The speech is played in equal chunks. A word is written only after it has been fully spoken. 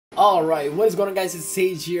Alright, what is going on guys, it's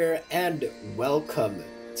Sage here, and welcome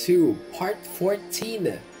to part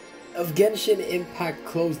 14 of Genshin Impact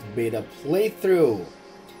Closed Beta playthrough.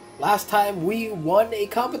 Last time we won a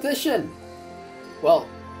competition. Well,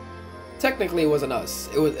 technically it wasn't us,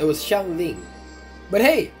 it was Xiangling. But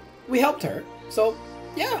hey, we helped her, so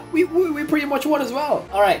yeah, we pretty much won as well.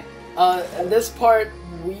 Alright, in this part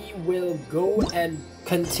we will go and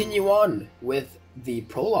continue on with the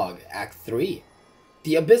prologue, Act 3.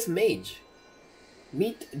 The Abyss Mage.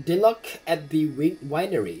 Meet Diluc at the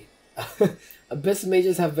winery. Abyss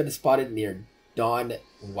Mages have been spotted near Dawn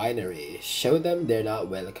Winery. Show them they're not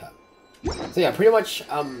welcome. So yeah, pretty much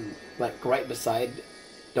like right beside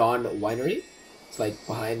Dawn Winery. It's like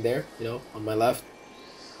behind there, you know, on my left.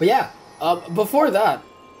 But yeah, before that,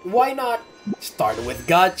 why not start with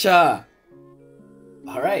Gacha?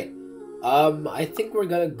 Alright. I think we're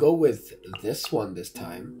gonna go with this one this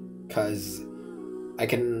time, cause I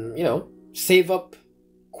can, you know, save up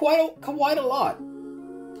quite a lot.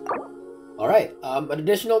 Alright, an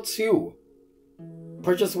additional 2.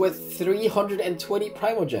 Purchase with 320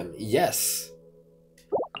 Primogem. Yes.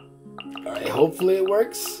 Alright, hopefully it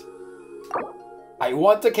works. I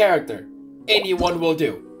want the character. Anyone will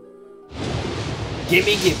do.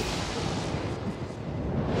 Gimme, gimme.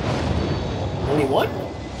 Only one?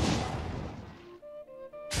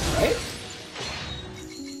 Right?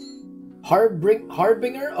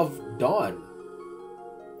 Harbinger of Dawn.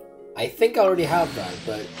 I think I already have that,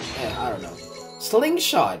 but I don't know.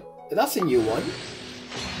 Slingshot. That's a new one.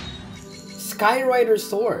 Skyrider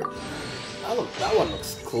Sword. That one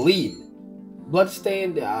looks clean.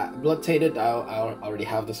 Bloodstained, Bloodtainted. I already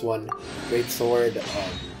have this one. Great Sword.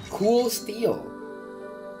 Cool Steel.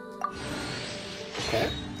 Okay.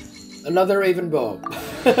 Another Raven Bow.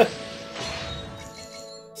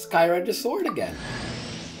 Skyrider Sword again.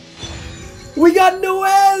 We got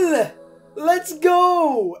Noelle! Let's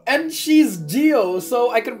go! And she's Geo,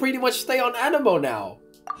 so I can pretty much stay on Animo now.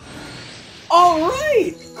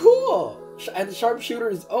 Alright! Cool! And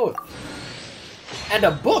Sharpshooter's Oath. And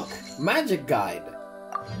a book! Magic Guide.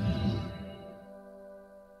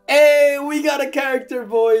 Hey, we got a character,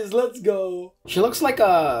 boys! Let's go! She looks like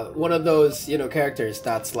one of those, you know, characters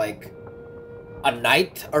that's like a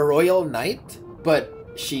knight, a royal knight,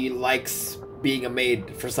 but she likes being a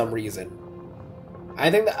maid for some reason. I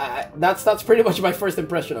think that's pretty much my first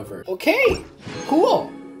impression of her. Okay, cool.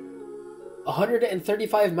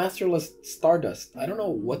 135 Masterless Stardust. I don't know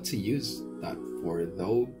what to use that for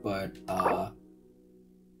though, but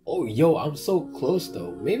oh yo, I'm so close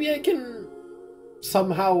though. Maybe I can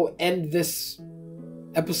somehow end this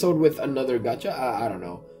episode with another gacha. I don't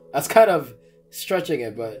know. That's kind of stretching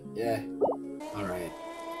it, but yeah. All right.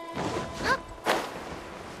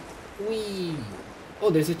 Whee! Oh,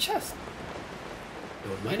 there's a chest.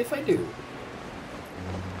 Don't mind if I do.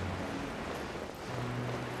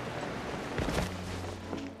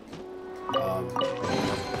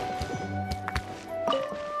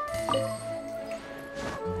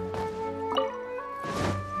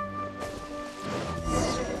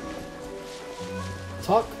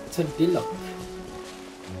 Talk to Diluc.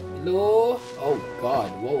 Hello? Oh god,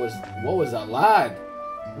 what was that lag?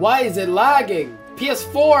 Why is it lagging?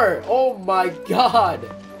 PS4! Oh my god!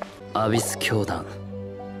 アビス教団、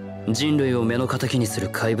人類を目の敵にする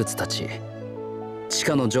怪物たち。地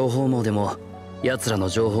下の情報網でも奴らの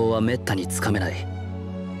情報はめったにつかめない。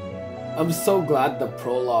I'm so glad the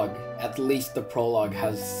prologue, at least the prologue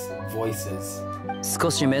has voices.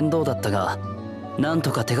 少し面倒だったが、なん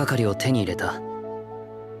とか手がかりを手に入れた。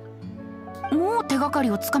もう手がか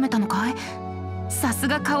りをつかめたのかい？さす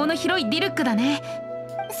が顔の広いディルックだね。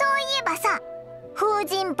そういえばさ、風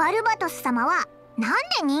神バルバトス様はなんで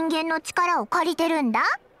人間の力を借りてるんだ？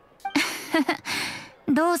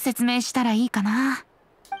どう説明したらいいかな。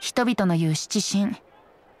人々の言う七神、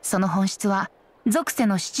その本質は属性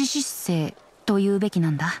の七疾星というべきな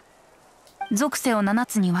んだ。属性を7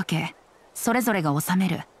つに分け、それぞれが治め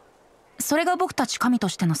る。それが僕たち神と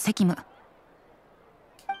しての責務。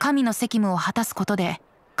神の責務を果たすことで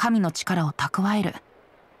神の力を蓄える。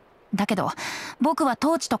だけど僕は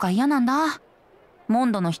統治とか嫌なんだ。モ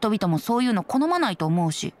ンドの人々もそういうの好まないと思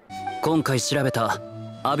うし。今回調べた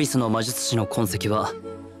アビスの魔術師の痕跡は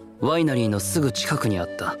ワイナリーのすぐ近くにあ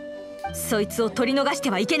った。そいつを取り逃し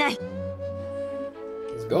てはいけない。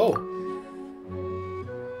Let's go.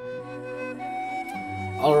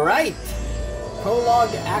 Alright.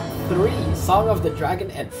 Prologue Act 3, Song of the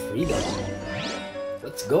Dragon and Freedom.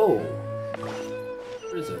 Let's go.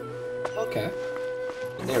 Where is it? Okay.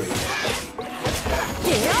 There we go.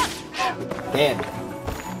 Damn it.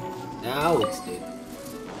 Now it's dead.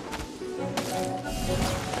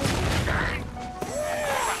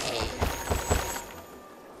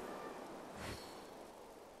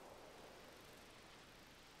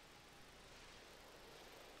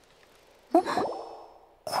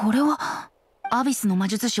 これはアビスの魔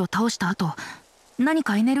術師を倒した後、何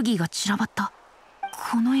かエネルギーが散らばった。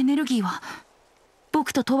このエネルギーは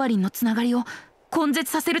僕とトワリンのつながりを根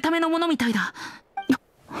絶させるためのものみたいだ。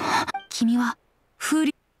君は風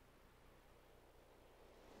流。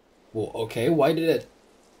 Well, okay, why did it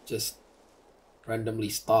just randomly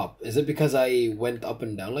stop? Is it because I went up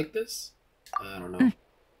and down like this? I don't know.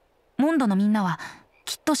 モンドのみんなは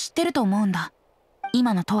きっと知ってると思うんだ。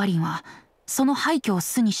今のトワリンはその廃墟を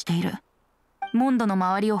巣にしている。モンドの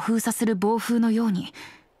周りを封鎖する暴風のように、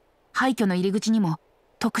廃墟の入り口にも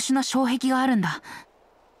特殊な障壁があるんだ。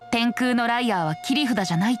天空のライアーは切り札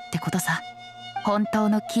じゃないってことさ。本当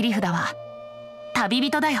の切り札は旅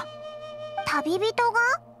人だよ。旅人が？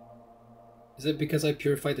 Is it because I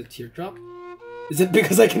purified the teardrop? Is it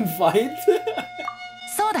because I can fight?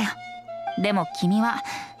 そうだよ。でも君は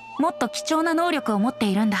もっと貴重な能力を持って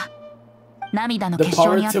いるんだ。涙の結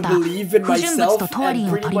晶にあった不純物とトワリ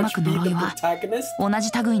ンを取り巻く呪いは同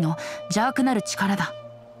じ類の邪悪なる力だ。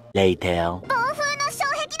暴風の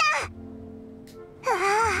障壁だ。うわ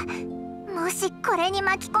あ、もしこれに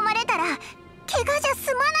巻き込まれたら怪我じゃ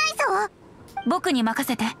済まないぞ。僕に任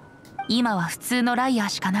せて。今は普通のライアー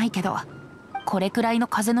しかないけど、これくらいの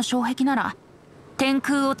風の障壁なら天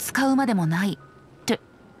空を使うまでもないって。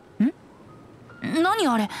ん？何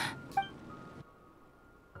あれ？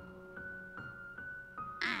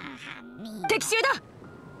敵襲だ。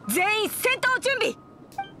全員戦闘準備。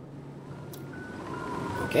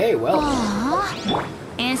 Okay, well.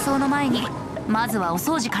 演奏の前にまずはお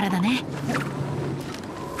掃除からだね。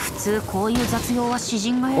普通こういう雑用は詩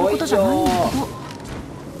人がやることじゃないんだけ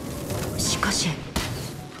ど。しかし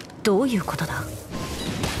どういうことだ。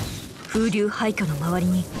風流廃墟の周り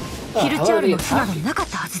にヒルチャールの巣などなかっ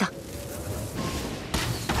たはずだ。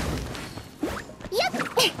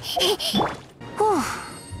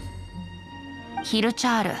ヒルチ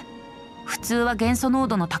ャール、普通は元素濃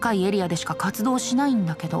度の高いエリアでしか活動しないん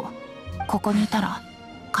だけど、ここにいたら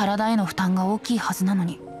体への負担が大きいはずなの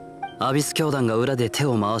に。アビス教団が裏で手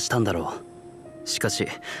を回したんだろう。しかし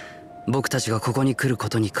僕たちがここに来るこ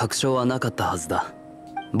とに確証はなかったはずだ。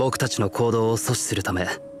僕たちの行動を阻止するため、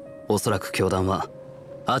おそらく教団は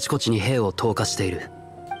あちこちに兵を投下している。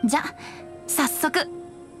じゃ早速。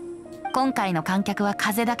今回の観客は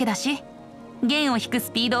風だけだし、弦を弾く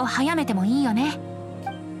スピードを速めてもいいよね。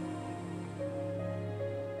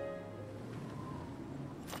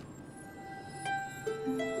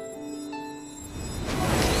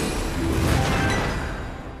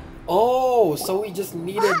Oh, so we just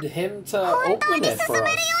needed him to open it for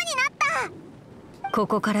us. こ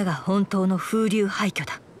こからが本当の風流廃墟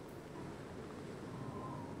だ。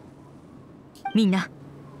みんな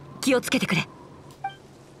気をつけてくれ。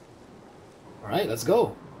Alright, let's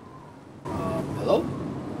go. Hello?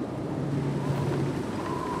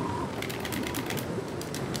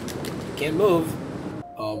 Can't move.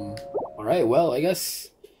 Alright, well, I guess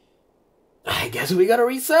we gotta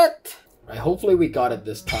reset. Right, hopefully we got it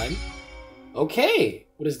this time. Okay,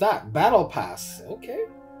 what is that? Battle Pass. Okay.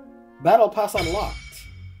 Battle Pass unlocked.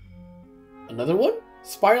 Another one?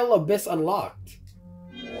 Spiral Abyss unlocked.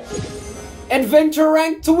 Adventure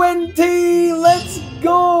rank 20! Let's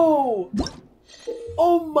go!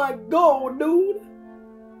 Oh my god, dude!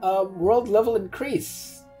 World level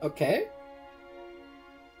increase. Okay.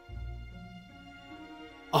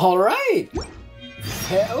 Alright!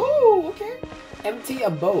 Oh, okay. Empty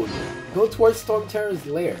abode. Go towards Stormterror's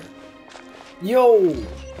lair. Yo!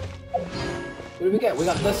 What did we get? We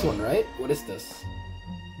got this one, right? What is this?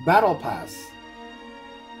 Battle Pass.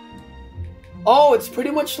 Oh, it's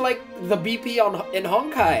pretty much like the BP in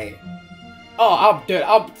Honkai. Oh, dude,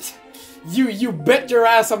 you bet your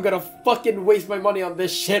ass I'm gonna fucking waste my money on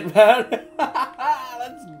this shit, man.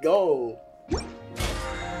 Let's go.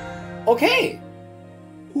 Okay.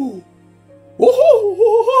 Ooh.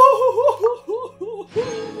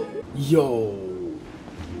 Yo.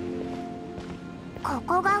 こ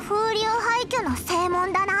こが風流廃墟の正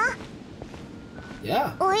門だな。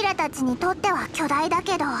Yeah. オイラたちにとっては巨大だ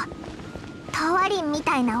けど、タワリンみ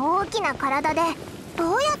たいな大きな体で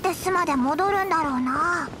どうやって巣まで戻るんだろう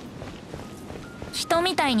な。人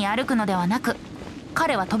みたいに歩くのではなく、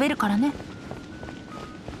彼は飛べるからね。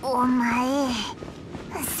お前、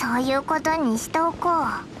そういうことにしておこう。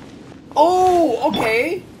Oh,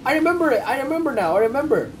 okay. I remember it. I remember now. I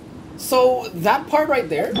remember. So that part right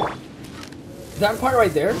there,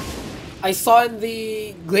 I saw in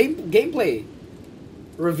the gameplay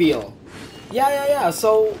reveal. Yeah.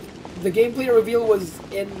 So the gameplay reveal was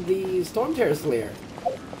in the Stormterror's lair.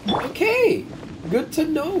 Okay. Good to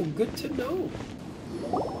know. Good to know.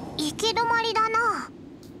 行き止まりだな。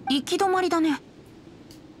行き止まりだね。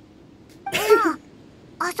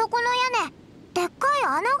あ、あそこの屋根でっかい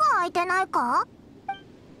穴が開いてないか？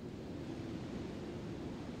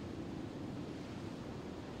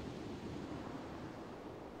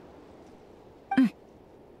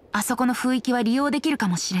あそこの雰囲気は利用できるか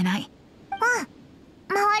もしれない。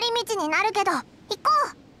回り道になるけど行こ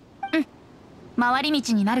う。回り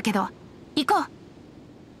道になるけど行こう。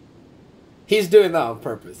 He's doing that on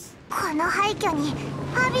purpose. この廃墟に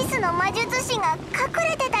アビスの魔術師が隠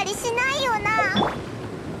れてたりしないよな。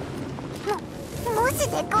もし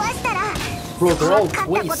出くわしたら Bro, they're all 勝った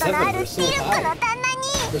ことのあ 27. る They're ミ so ルクの high. 旦那に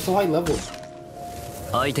They're so high level.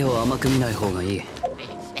 相手を甘く見ない方がいい。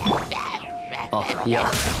あ、いや、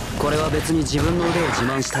これは別に自分の腕を自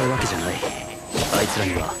慢したいわけじゃない。あいつら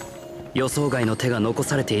には予想外の手が残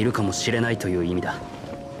されているかもしれないという意味だ。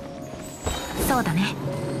そうだね。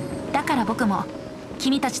だから僕も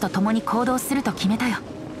君たちと共に行動すると決めたよ。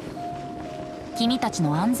君たち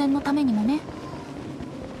の安全のためにもね。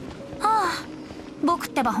はあ、僕っ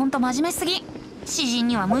てばほんと真面目すぎ。詩人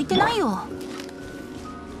には向いてないよ。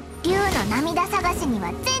竜の涙探しには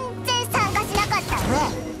全然参加しなかった上、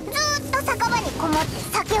ずーっと酒場にこもって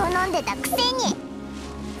酒を飲んでたくせに。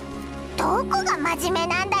どこが真面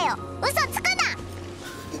目なんだよ、嘘つくな。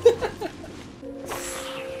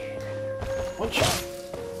One shot.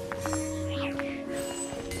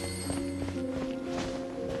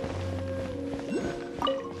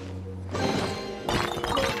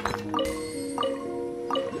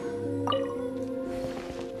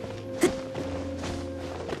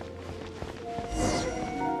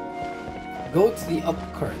 Go to the up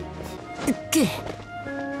current.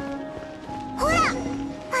 ほら、あ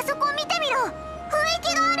そこ見てみろ、雰囲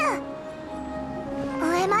気がある。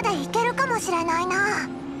上まで行けるかもしれないな。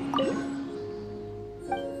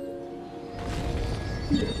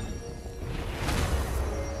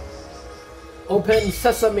Open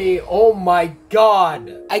sesame. Oh my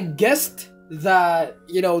god. I guessed that,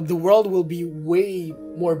 you know, the world will be way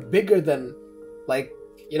more bigger than, like,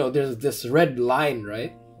 you know, there's this red line,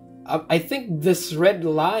 right? I think this red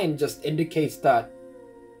line just indicates that,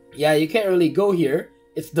 yeah, you can't really go here.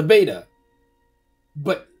 It's the beta.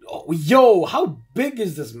 But, oh, yo, how big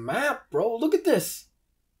is this map, bro? Look at this.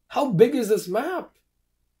 How big is this map?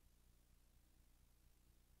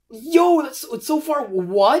 Yo, it's so far.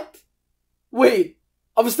 What? Wait,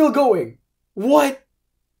 I'm still going. What?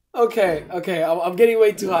 Okay, I'm getting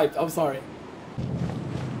way too hyped. I'm sorry.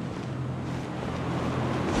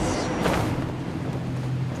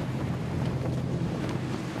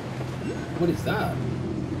 What is that?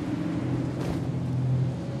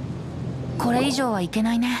 これ以上はいけ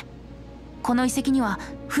ないね。この遺跡には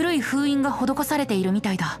古い封印が施されているみ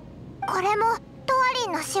たいだ。これもトワリ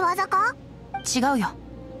ンの仕業か？違うよ。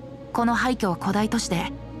この廃墟は古代都市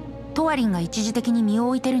で、トワリンが一時的に身を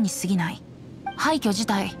置いてるに過ぎない。廃墟自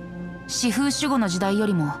体、四風守護の時代よ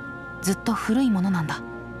りもずっと古いものなんだ。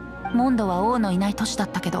モンドは王のいない都市だっ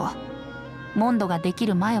たけど、モンドができ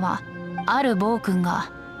る前はある暴君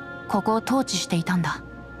がここを統治していたんだ。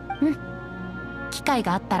機会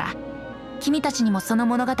があったら君たちにもその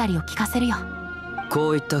物語を聞かせるよ。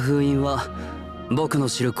こういった封印は僕の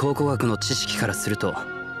知る考古学の知識からすると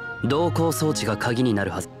同行装置が鍵にな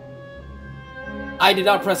るはず。 I did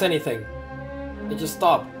not press anything. It just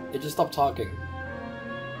stopped. It just stopped talking.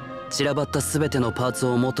 散らばった全てのパーツ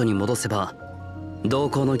を元に戻せば同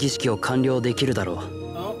行の儀式を完了できるだろう。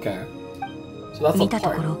 Okay. So that's 見 a たと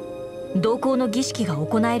こ part. ろ同行の儀式が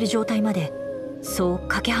行える状態までそう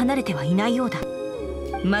かけ離れてはいないようだ。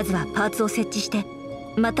まずはパーツを設置して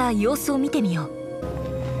また様子を見てみよう。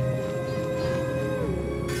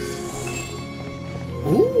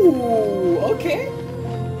 Ooh, okay.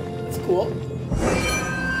 That's cool.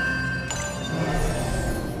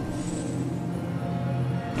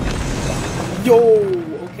 Yo,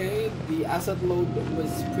 okay. The asset load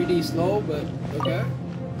was pretty slow, but okay.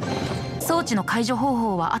 装置の解除方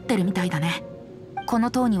法は合ってるみたいだね。こ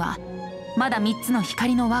の塔にはまだ3つの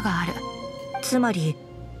光の輪がある。つまり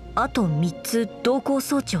あと3つ同行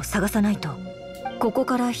装置を探さないと。ここ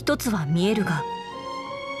から1つは見えるが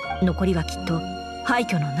残りはきっと廃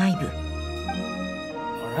墟の内部。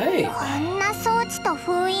 Alright. こんな装置と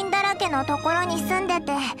封印だらけのところに住んでて、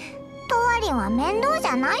トワリンは面倒じ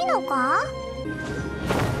ゃないのか？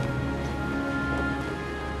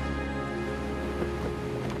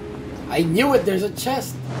 I knew it. There's a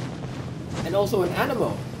chest. And also an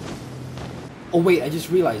animal. Oh wait, I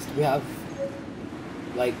just realized we have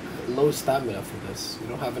like low stamina for this. We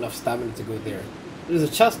don't have enough stamina to go there. There's a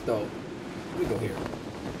chest though. Let me go here.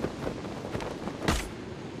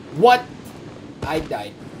 What? I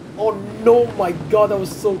died. Oh no, my god, that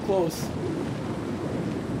was so close.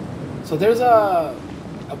 So there's a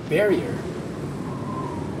barrier.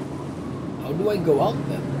 How do I go out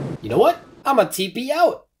then? You know what? I'm a TP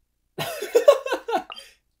out.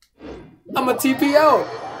 I'm a TP out.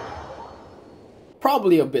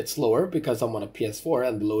 Probably a bit slower because I'm on a PS4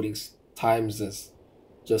 and the loading times is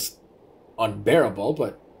just unbearable,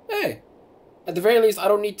 but hey, at the very least I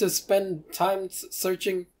don't need to spend time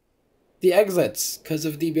searching the exits because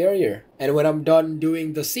of the barrier. And when I'm done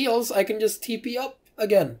doing the seals, I can just TP up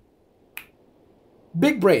again.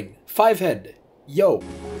 Big brain, 5 head, yo.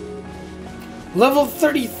 Level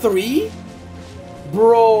 33?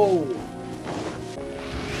 Bro.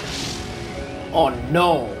 Oh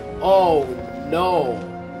no, oh no.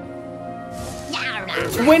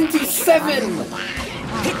 27!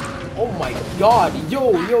 Oh my god,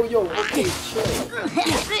 yo, okay, chill.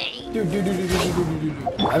 Dude.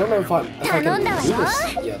 I don't know if I can do this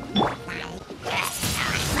yet.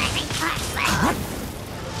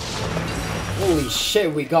 Holy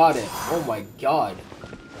shit, we got it. Oh my god.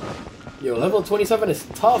 Yo, level 27 is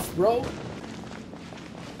tough, bro.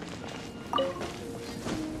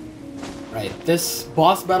 Right, this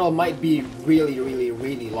boss battle might be really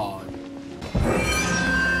long.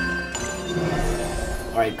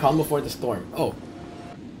 Alright, calm before the storm. Oh.「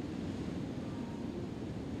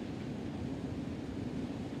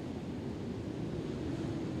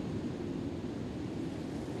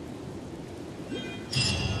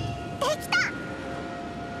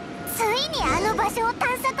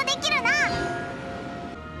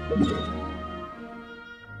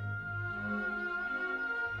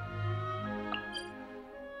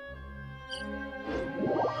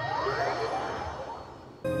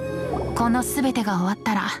このすべてが終わっ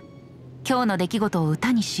たら今日の出来事を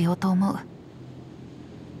歌にしようと思う」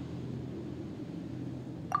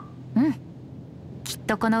「うん、きっ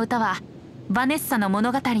とこの歌はヴァネッサの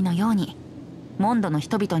物語のようにモンドの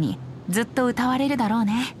人々にずっと歌われるだろう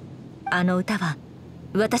ね」。あの歌は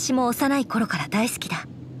私も幼い頃から大好きだ。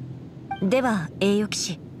では栄誉騎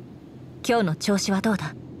士、今日の調子はどう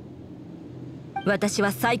だ？私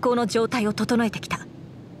は最高の状態を整えてきた。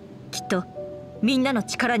きっとみんなの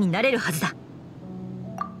力になれるはずだ。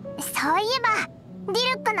そういえばデ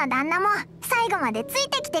ィルックの旦那も最後までつい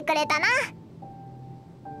てきてくれたな。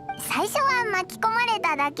最初は巻き込まれ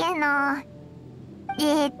ただけの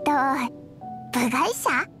部外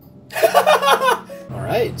者。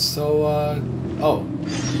Alright, so oh,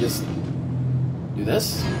 you just do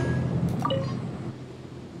this?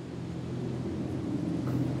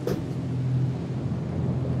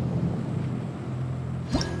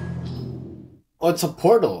 Oh, it's a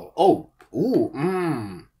portal. Oh, ooh,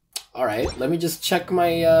 Alright, let me just check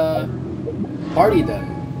my party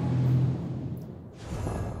then.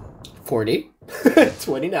 40,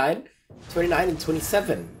 29, 29, and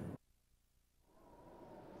 27.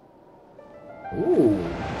 Ooh.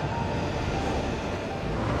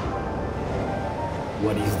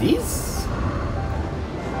 What is this?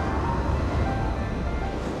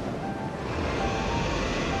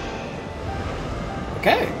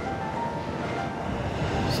 Okay.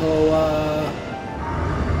 So,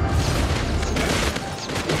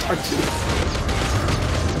 it's R2.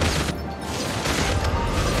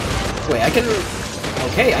 Wait, I can...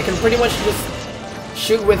 Okay, I can pretty much just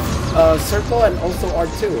shoot with circle and also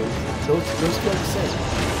R2. Those two are the same.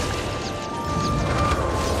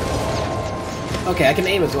 Okay, I can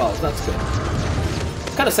aim as well, so that's good.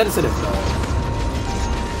 It's kind of sensitive though.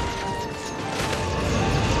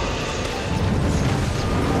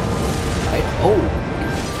 Right? Oh.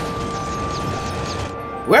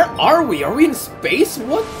 Where are we? Are we in space?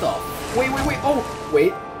 What the? Wait. Oh,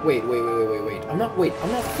 wait. I'm not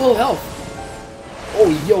full health. Oh,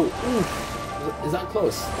 yo. Ooh. Is that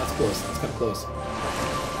close? That's close. That's kind of close.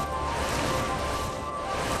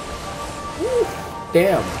 Ooh,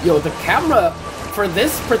 damn. Yo, the camera for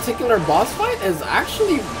this particular boss fight is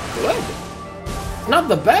actually good. Not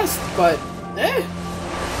the best, but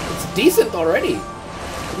it's decent already.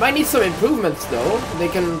 It might need some improvements though. They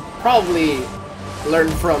can probably learn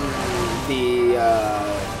from the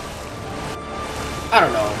I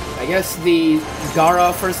don't know. I guess the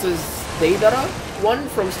Gara versus Deidara one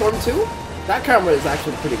from Storm 2. That camera is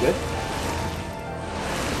actually pretty good.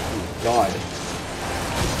 Oh, God.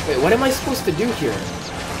 Wait, what am I supposed to do here?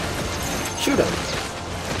 Shoot him.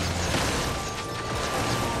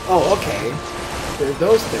 Oh, okay. There's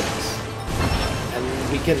those things. And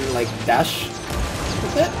we can, like, dash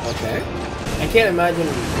with it? Okay. I can't imagine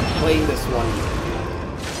playing this one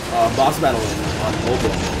boss battle on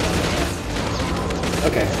mobile.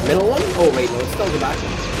 Okay, middle one? Oh, wait, no, it's still the back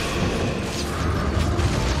one.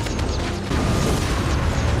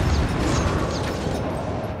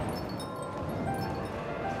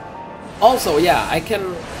 Also, yeah, I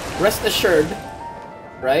can rest assured,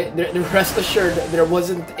 right? Rest assured there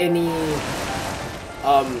wasn't any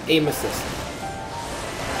aim assist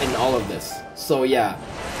in all of this. So yeah,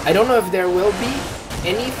 I don't know if there will be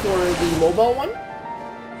any for the mobile one.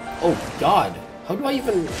 Oh god, how do I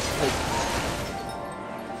even like?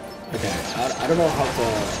 Okay, I don't know how to.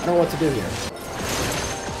 I don't know what to do here.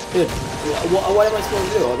 Dude, what am I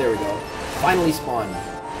supposed to do? Oh, there we go. Finally spawned.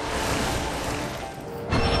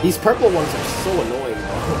 These purple ones are so annoying,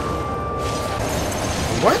 though.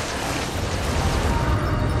 What?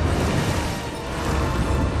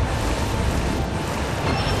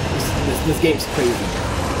 This game's crazy.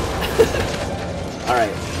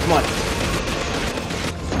 Alright, come on.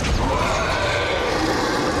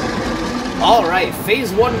 Alright,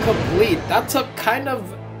 phase 1 complete. That took kind of...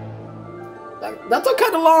 That took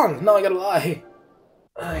kind of long, not gonna lie.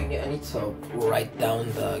 I need to write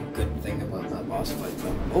down the good thing about that boss fight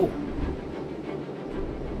though. Oh.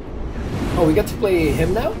 Oh, we get to play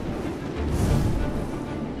him now?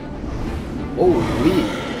 Oh, we.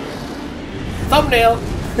 Thumbnail!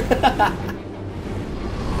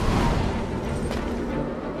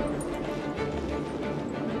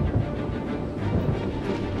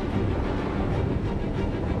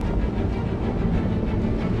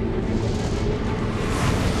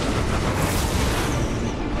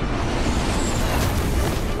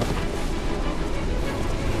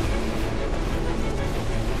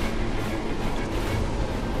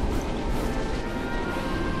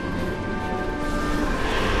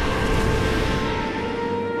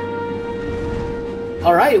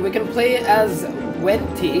 Alright, we can play as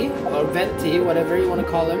Venti, or Venti, whatever you want to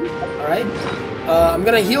call him. Alright. I'm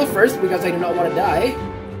gonna heal first because I do not want to die.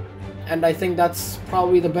 And I think that's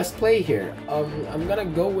probably the best play here. I'm gonna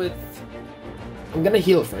go with... I'm gonna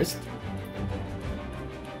heal first.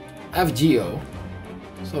 I have Geo.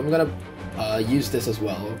 So I'm gonna use this as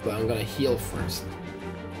well, but I'm gonna heal first.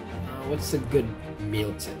 What's a good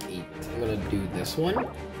meal to eat? I'm gonna do this one.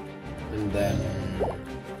 And then...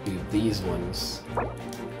 do these ones.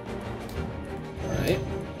 Alright.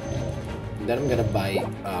 And then I'm gonna buy...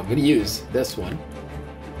 I'm gonna use this one.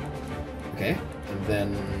 Okay. And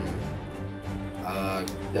then...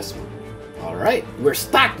 this one. Alright. We're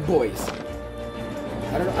stacked, boys!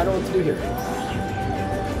 I don't know what to do here.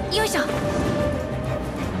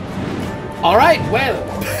 Alright, well...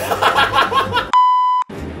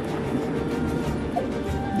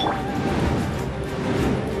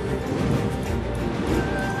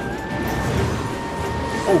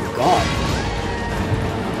 Oh god.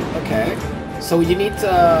 Okay. So you need to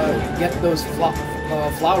get those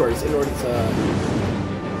flowers in order to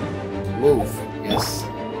move. Yes.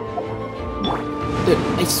 Dude,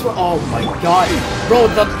 I swear. Oh my god. Bro,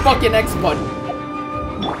 the fucking X button.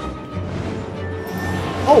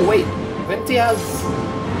 Oh wait. Venti has...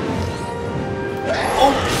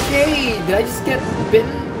 Okay. Did I just get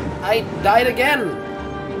bitten? I died again.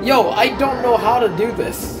 Yo, I don't know how to do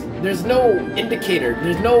this. There's no indicator.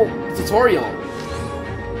 There's no tutorial.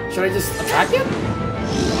 Should I just attack it?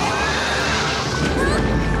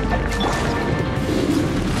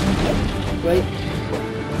 Wait.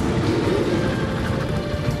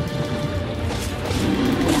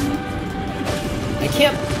 I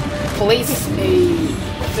can't place a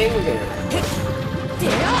thing there.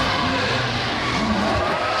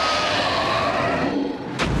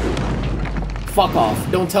 Fuck off.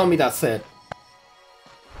 Don't tell me that's it.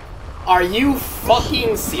 Are you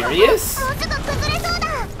fucking serious?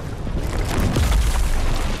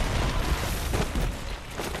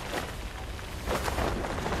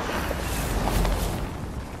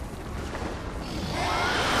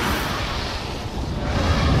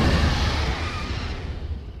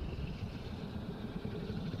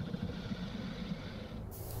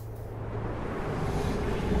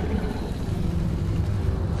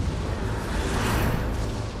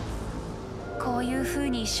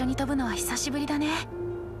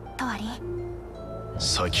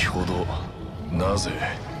先ほどなぜ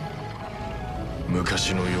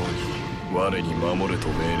昔のように我に守れと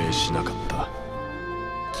命令しなかった。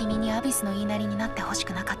君にアビスの言いなりになってほし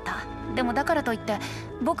くなかった。でもだからといって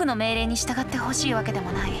僕の命令に従ってほしいわけで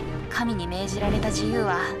もない。神に命じられた自由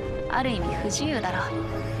はある意味不自由だろう。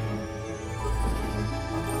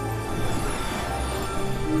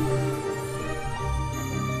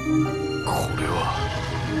これは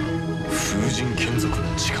風神眷属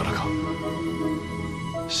の力か。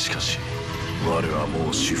しかし我は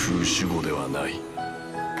もう主風守護ではない。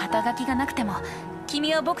肩書きがなくても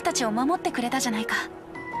君は僕たちを守ってくれたじゃないか。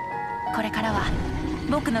これからは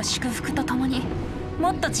僕の祝福とともに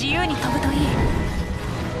もっと自由に飛ぶといい。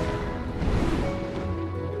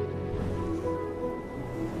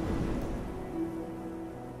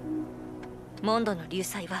モンドの流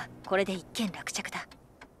祭はこれで一件落着だ。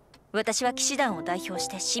私は騎士団を代表し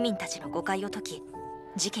て市民たちの誤解を解き、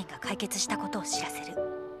事件が解決したことを知らせる。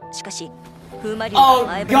しかし風魔流が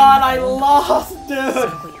前触れになったものだ。その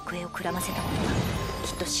後行方をくらませたことは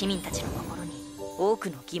きっと市民たちの心に多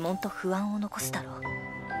くの疑問と不安を残すだろう。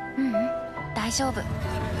大丈夫。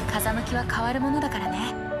風向きは変わるものだから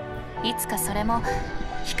ね。いつかそれも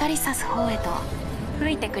光さす方へと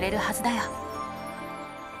吹いてくれるはずだよ。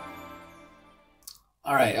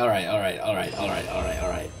Alright, alright, alright, alright, alright, alright,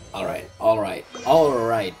 alright, alright, alright,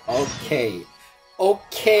 alright, okay.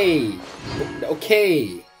 Okay.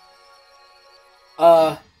 Okay.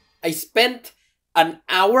 I spent an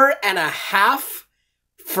hour and a half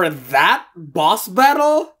for that boss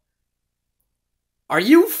battle? Are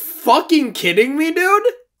you fucking kidding me, dude?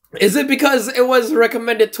 Is it because it was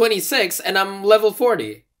recommended 26 and I'm level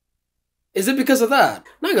 40? Is it because of that?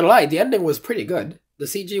 Not gonna lie, the ending was pretty good. The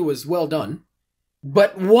CG was well done.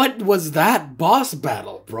 But what was that boss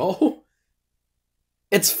battle, bro?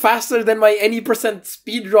 It's faster than my any percent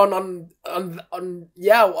speedrun on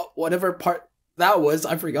yeah, whatever part that was,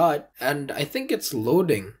 I forgot. And I think it's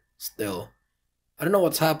loading still. I don't know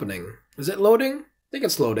what's happening. Is it loading? I think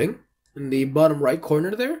it's loading. In the bottom right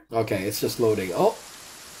corner there? Okay, it's just loading. Oh!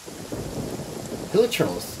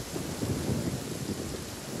 Hilichurls.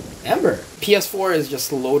 Amber! PS4 is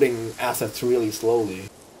just loading assets really slowly.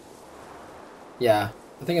 Yeah,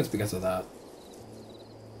 I think it's because of that.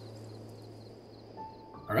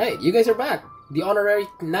 Alright, you guys are back. The honorary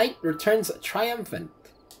knight returns triumphant.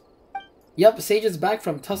 Yup, Sage is back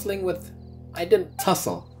from tussling with... I didn't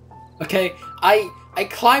tussle. Okay, I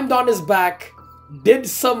climbed on his back, did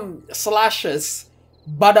some slashes,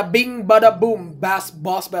 bada bing, bada boom,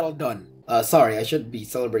 boss battle done. Sorry, I should be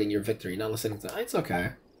celebrating your victory, not listening to... It's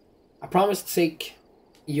okay. I promised to take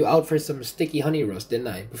you out for some sticky honey roast, didn't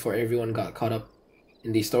I? Before everyone got caught up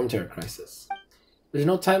in the Stormterror crisis. There's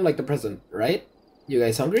no time like the present, right? You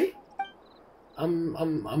guys hungry?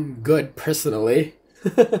 I'm good personally.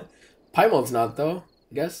 Paimon's not though,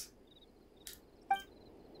 I guess.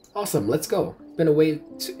 Awesome, let's go.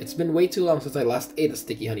 It's been way too long since I last ate a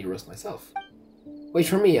sticky honey roast myself. Wait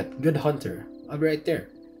for me at Good Hunter. I'll be right there.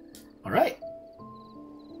 Alright.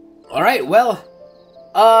 Alright, well,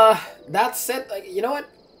 that's it. You know what?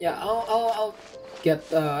 Yeah, I'll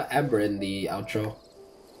get Amber in the outro.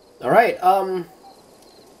 Alright,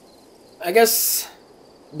 I guess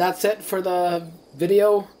that's it for the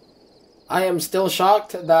video. I am still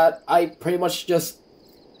shocked that I pretty much just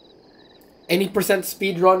any percent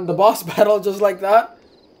speedrun the boss battle just like that.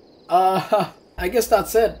 I guess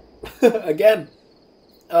that's it. Again,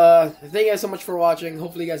 thank you guys so much for watching.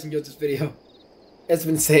 Hopefully you guys enjoyed this video. It's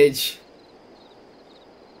been Sage.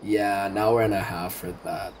 Yeah, an hour and a half for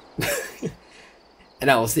that. And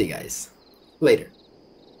I will see you guys later.